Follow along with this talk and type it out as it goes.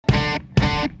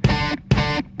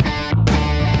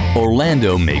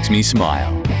Orlando makes me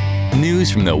smile. News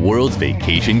from the world's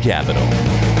vacation capital.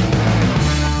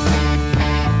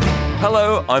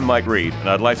 Hello, I'm Mike Reed, and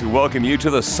I'd like to welcome you to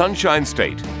the Sunshine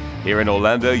State. Here in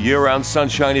Orlando, year-round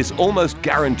sunshine is almost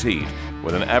guaranteed,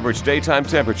 with an average daytime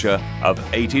temperature of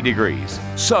 80 degrees.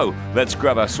 So, let's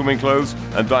grab our swimming clothes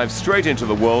and dive straight into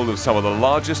the world of some of the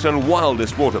largest and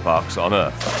wildest water parks on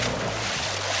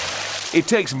Earth. It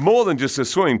takes more than just a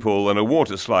swimming pool and a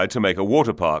water slide to make a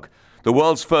water park. The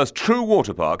world's first true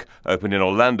water park opened in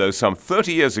Orlando some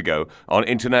 30 years ago on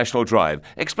International Drive,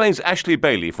 explains Ashley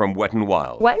Bailey from Wet n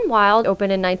Wild. Wet n Wild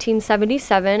opened in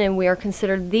 1977, and we are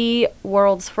considered the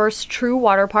world's first true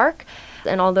water park.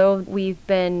 And although we've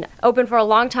been open for a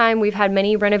long time, we've had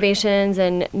many renovations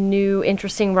and new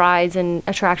interesting rides and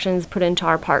attractions put into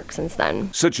our park since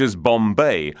then. Such as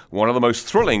Bombay, one of the most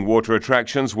thrilling water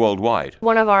attractions worldwide.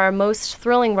 One of our most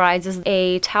thrilling rides is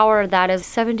a tower that is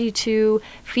 72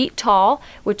 feet tall,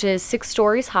 which is 6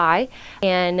 stories high.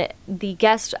 And the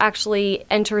guest actually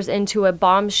enters into a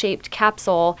bomb-shaped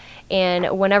capsule,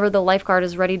 and whenever the lifeguard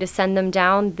is ready to send them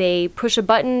down, they push a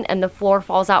button and the floor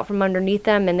falls out from underneath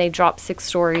them and they drop 6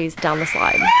 stories down the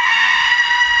slide.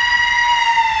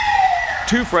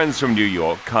 Two friends from New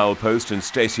York, Kyle Post and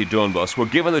Stacy Dornbos, were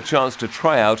given the chance to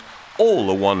try out all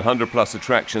the 100-plus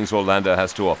attractions Orlando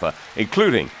has to offer,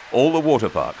 including all the water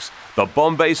parks. The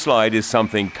Bombay slide is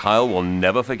something Kyle will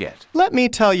never forget. Let me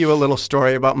tell you a little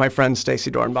story about my friend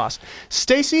Stacy Dornbos.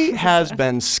 Stacy has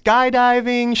been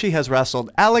skydiving. She has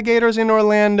wrestled alligators in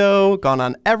Orlando, gone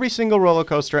on every single roller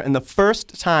coaster, and the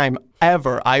first time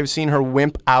ever I've seen her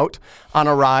wimp out on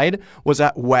a ride was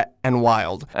at Wet n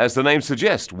Wild. As the name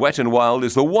suggests, Wet n Wild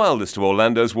is the wildest of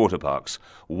Orlando's water parks.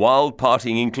 Wild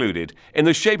partying included, in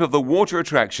the shape of the water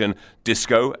attraction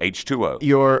Disco H2O.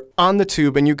 You're on the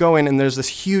tube and you go in and there's this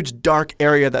huge dark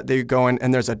area that they go in,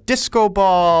 and there's a disco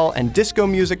ball and disco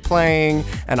music playing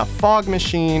and a fog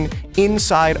machine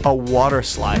inside a water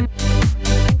slide.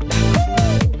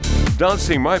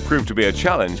 Dancing might prove to be a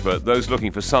challenge, but those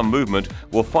looking for some movement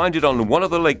will find it on one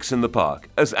of the lakes in the park,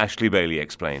 as Ashley Bailey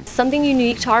explained. Something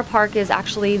unique to our park is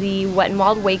actually the Wet n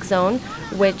Wild Wake Zone,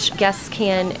 which guests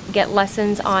can get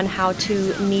lessons on how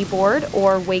to kneeboard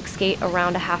or wake skate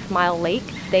around a half-mile lake.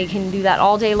 They can do that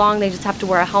all day long. They just have to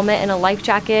wear a helmet and a life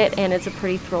jacket, and it's a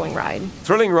pretty thrilling ride.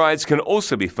 Thrilling rides can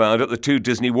also be found at the 2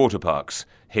 Disney water parks.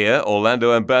 Here,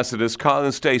 Orlando ambassadors Kyle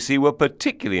and Stacy were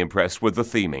particularly impressed with the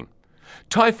theming.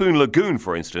 Typhoon Lagoon,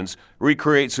 for instance,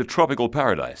 recreates a tropical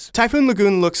paradise. Typhoon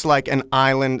Lagoon looks like an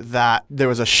island that there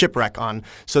was a shipwreck on.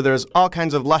 So there's all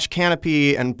kinds of lush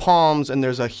canopy and palms, and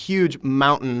there's a huge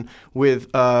mountain with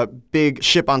a big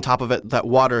ship on top of it that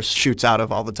water shoots out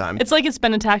of all the time. It's like it's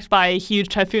been attacked by a huge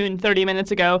typhoon 30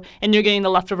 minutes ago, and you're getting the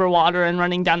leftover water and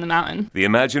running down the mountain. The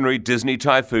imaginary Disney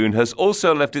typhoon has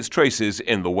also left its traces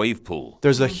in the wave pool.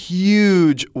 There's a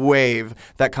huge wave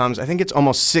that comes, I think it's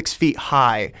almost 6 feet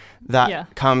high,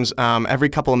 that comes every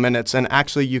couple of minutes. And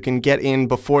actually you can get in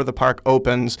before the park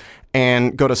opens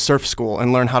and go to surf school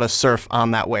and learn how to surf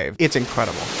on that wave. It's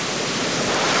incredible.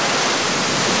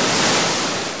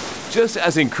 Just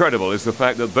as incredible is the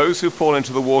fact that those who fall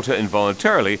into the water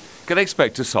involuntarily can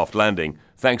expect a soft landing,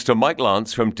 thanks to Mike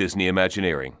Lance from Disney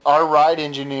Imagineering. Our ride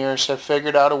engineers have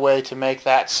figured out a way to make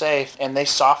that safe, and they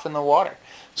soften the water.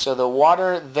 So the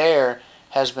water there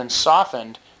has been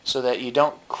softened so that you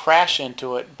don't crash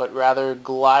into it, but rather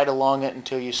glide along it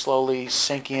until you slowly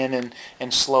sink in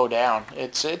and slow down.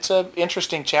 It's an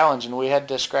interesting challenge, and we had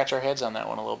to scratch our heads on that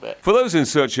one a little bit. For those in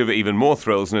search of even more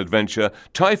thrills and adventure,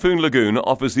 Typhoon Lagoon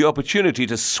offers the opportunity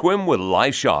to swim with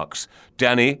live sharks.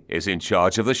 Danny is in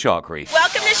charge of the Shark Reef.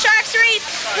 Welcome to Sharks Reef.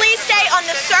 Please stay on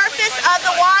the surface of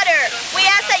the water. We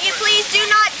ask that you please do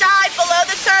not dive below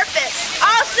the surface.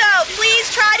 Also,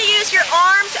 please try to use your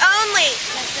arms only.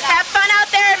 Have fun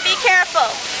out there and be careful.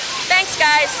 Thanks,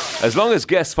 guys. As long as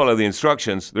guests follow the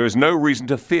instructions, there is no reason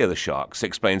to fear the sharks,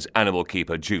 explains animal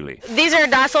keeper Julie. These are a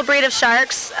docile breed of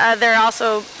sharks. They're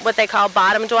also what they call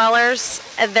bottom dwellers.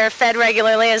 They're fed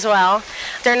regularly as well.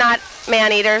 They're not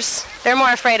man-eaters. They're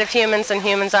more afraid of humans than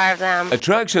humans are of them.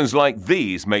 Attractions like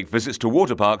these make visits to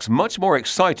water parks much more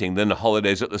exciting than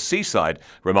holidays at the seaside,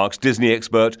 remarks Disney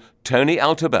expert Tony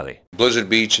Altabelli. Blizzard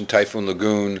Beach and Typhoon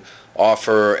Lagoon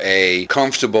offer a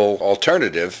comfortable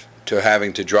alternative to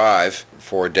having to drive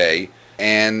for a day.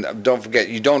 And don't forget,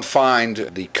 you don't find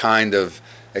the kind of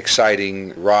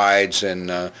exciting rides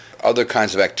and other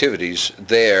kinds of activities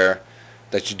there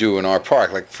that you do in our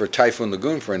park. Like for Typhoon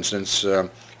Lagoon, for instance,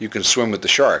 you can swim with the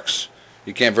sharks.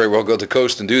 You can't very well go to the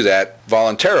coast and do that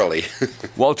voluntarily.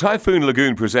 While Typhoon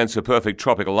Lagoon presents a perfect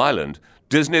tropical island,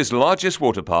 Disney's largest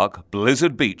water park,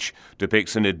 Blizzard Beach,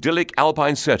 depicts an idyllic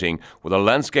alpine setting with a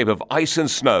landscape of ice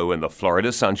and snow in the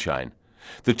Florida sunshine.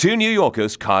 The two New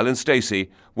Yorkers, Kyle and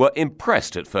Stacy, were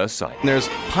impressed at first sight. There's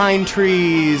pine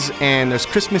trees and there's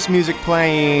Christmas music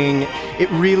playing. It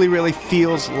really, really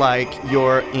feels like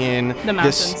you're in the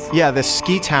mountains. this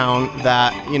ski town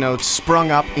that,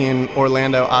 sprung up in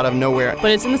Orlando out of nowhere.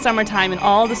 But it's in the summertime and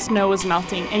all the snow is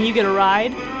melting, and you get a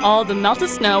ride all the melted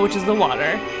snow, which is the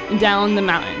water, down the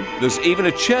mountain. There's even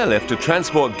a chairlift to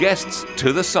transport guests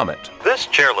to the summit. This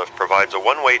chairlift provides a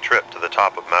one-way trip to the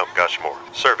top of Mount Gushmore,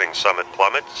 serving Summit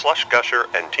Plummet, Slush Gusher,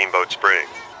 and Teamboat Spring.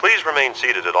 Please remain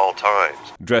seated at all times.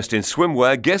 Dressed in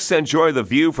swimwear, guests enjoy the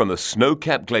view from the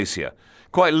snow-capped glacier.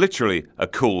 Quite literally a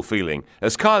cool feeling,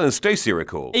 as Kyle and Stacy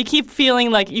recall. You keep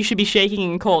feeling like you should be shaking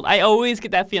and cold. I always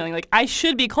get that feeling like I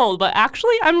should be cold, but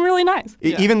actually I'm really nice.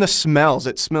 Even the smells,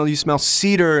 you smell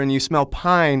cedar and you smell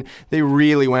pine. They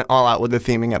really went all out with the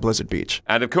theming at Blizzard Beach.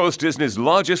 And of course, Disney's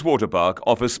largest water park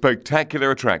offers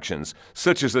spectacular attractions,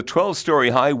 such as the 12-story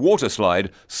high water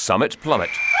slide, Summit Plummet.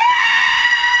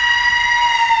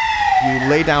 You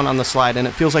lay down on the slide and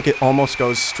it feels like it almost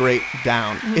goes straight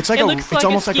down. It's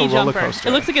almost like a roller coaster.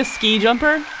 It looks like a ski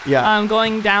jumper. Yeah.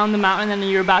 Going down the mountain, and then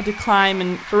you're about to climb,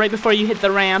 and right before you hit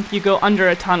the ramp, you go under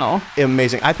a tunnel.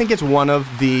 Amazing. I think it's one of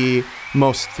the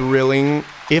most thrilling,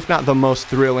 if not the most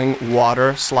thrilling,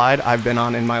 water slide I've been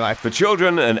on in my life. For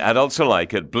children and adults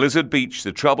alike, at Blizzard Beach,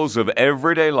 the troubles of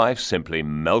everyday life simply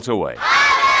melt away.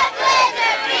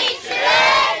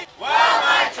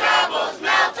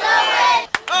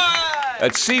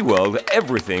 At SeaWorld,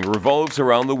 everything revolves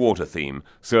around the water theme,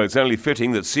 so it's only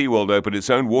fitting that SeaWorld opened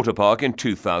its own water park in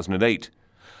 2008.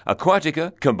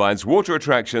 Aquatica combines water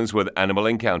attractions with animal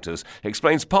encounters,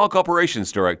 explains Park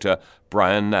Operations Director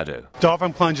Brian Nadeau.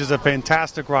 Dolphin Plunge is a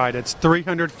fantastic ride. It's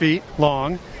 300 feet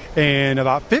long, and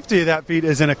about 50 of that feet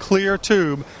is in a clear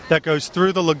tube that goes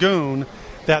through the lagoon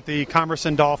that the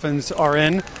Commerson dolphins are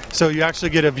in. So you actually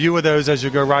get a view of those as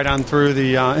you go right on through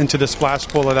into the splash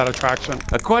pool of that attraction.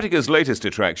 Aquatica's latest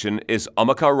attraction is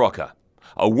Omaka Rocker,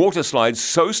 a water slide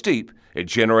so steep it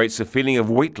generates a feeling of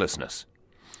weightlessness.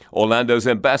 Orlando's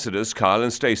ambassadors, Kyle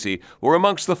and Stacy, were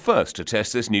amongst the first to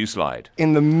test this new slide.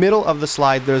 In the middle of the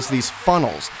slide, there's these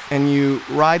funnels, and you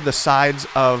ride the sides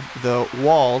of the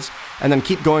walls and then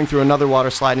keep going through another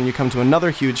water slide, and you come to another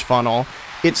huge funnel.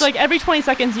 It's like every 20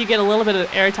 seconds you get a little bit of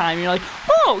airtime. You're like,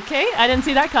 oh, okay, I didn't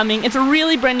see that coming. It's a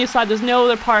really brand new slide. There's no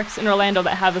other parks in Orlando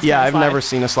that have this kind of I've slide. never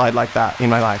seen a slide like that in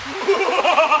my life.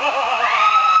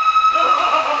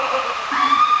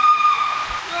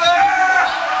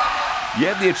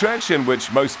 Yet the attraction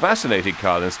which most fascinated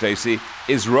Kyle and Stacy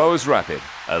is Rowers Rapid,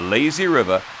 a lazy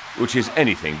river which is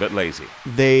anything but lazy.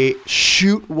 They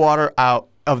shoot water out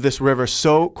of this river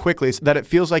so quickly that it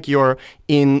feels like you're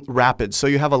in rapids. So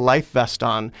you have a life vest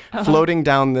on, floating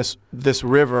down this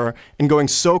river and going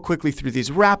so quickly through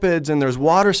these rapids, and there's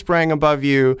water spraying above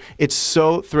you. It's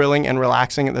so thrilling and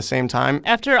relaxing at the same time.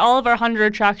 After all of our 100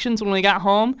 attractions, when we got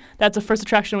home, that's the first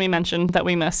attraction we mentioned that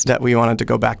we missed. That we wanted to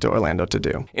go back to Orlando to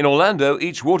do. In Orlando,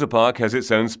 each water park has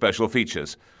its own special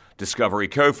features. Discovery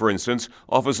Cove, for instance,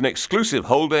 offers an exclusive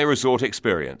whole-day resort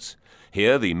experience.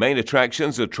 Here, the main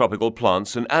attractions are tropical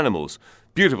plants and animals,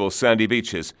 beautiful sandy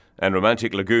beaches, and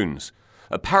romantic lagoons.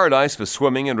 A paradise for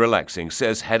swimming and relaxing,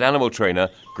 says head animal trainer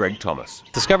Greg Thomas.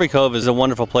 Discovery Cove is a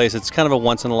wonderful place. It's kind of a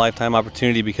once-in-a-lifetime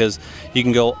opportunity because you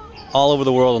can go all over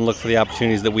the world and look for the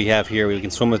opportunities that we have here. We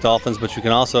can swim with dolphins, but you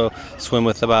can also swim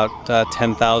with about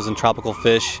 10,000 tropical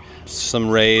fish, some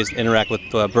rays, interact with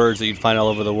birds that you'd find all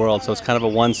over the world. So it's kind of a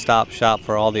one-stop shop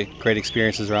for all the great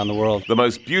experiences around the world. The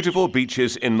most beautiful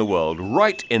beaches in the world,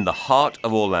 right in the heart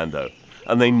of Orlando.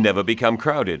 And they never become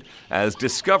crowded, as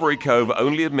Discovery Cove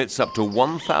only admits up to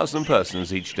 1,000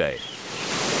 persons each day.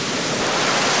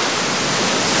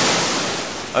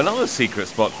 Another secret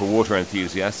spot for water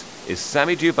enthusiasts is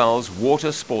Sammy Duvall's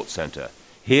Water Sports Center.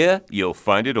 Here, you'll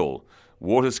find it all.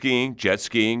 Water skiing, jet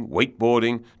skiing,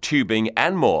 wakeboarding, tubing,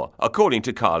 and more, according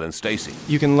to Kyle and Stacy.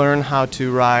 You can learn how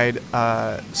to ride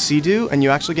Sea-Doo, and you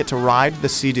actually get to ride the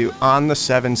Sea-Doo on the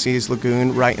Seven Seas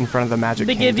Lagoon right in front of the Magic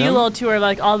Kingdom. They give you a little tour of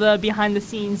like all the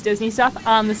behind-the-scenes Disney stuff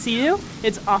on the Sea-Doo.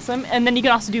 It's awesome. And then you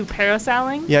can also do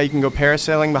parasailing. Yeah, you can go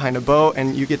parasailing behind a boat,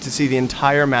 and you get to see the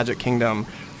entire Magic Kingdom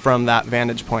from that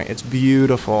vantage point. It's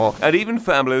beautiful. And even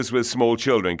families with small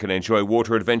children can enjoy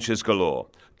water adventures galore.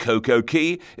 Coco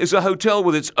Key is a hotel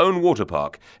with its own water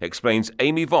park, explains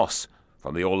Amy Voss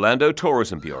from the Orlando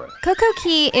Tourism Bureau. Coco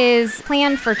Key is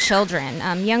planned for children,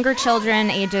 younger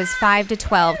children ages 5 to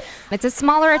 12. It's a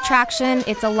smaller attraction.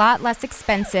 It's a lot less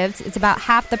expensive. It's about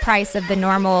half the price of the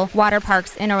normal water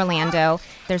parks in Orlando.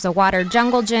 There's a water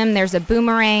jungle gym, there's a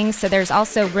boomerang, so there's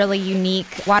also really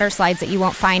unique water slides that you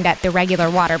won't find at the regular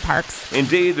water parks.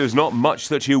 Indeed, there's not much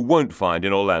that you won't find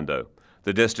in Orlando.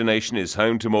 The destination is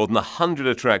home to more than 100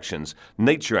 attractions,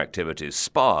 nature activities,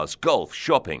 spas, golf,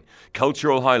 shopping,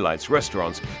 cultural highlights,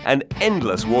 restaurants, and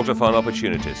endless water fun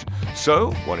opportunities.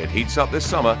 So, when it heats up this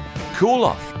summer, cool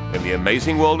off in the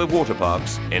amazing world of water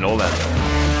parks in Orlando.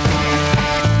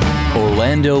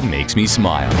 Orlando makes me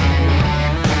smile.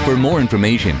 For more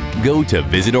information, go to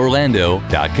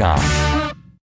visitorlando.com.